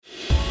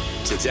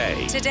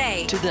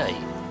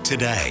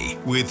Today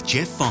with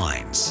Jeff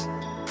Vines.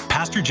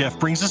 Pastor Jeff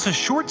brings us a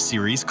short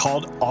series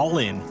called All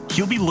In.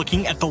 He'll be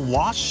looking at the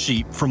lost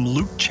sheep from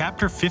Luke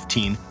chapter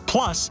 15,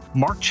 plus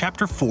Mark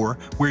chapter 4,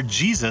 where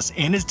Jesus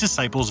and his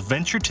disciples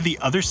venture to the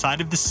other side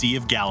of the Sea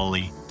of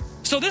Galilee.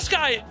 So this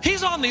guy,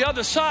 he's on the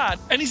other side,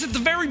 and he's at the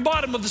very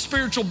bottom of the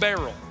spiritual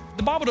barrel.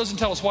 The Bible doesn't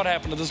tell us what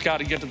happened to this guy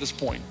to get to this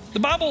point. The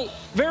Bible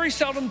very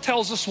seldom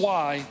tells us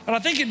why, and I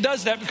think it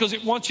does that because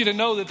it wants you to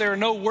know that there are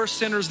no worse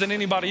sinners than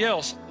anybody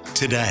else.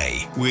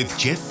 Today with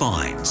Jeff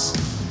Vines.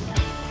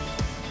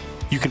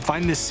 You can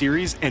find this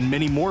series and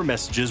many more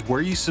messages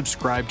where you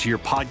subscribe to your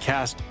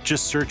podcast.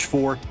 Just search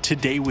for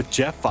Today with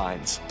Jeff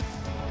Vines.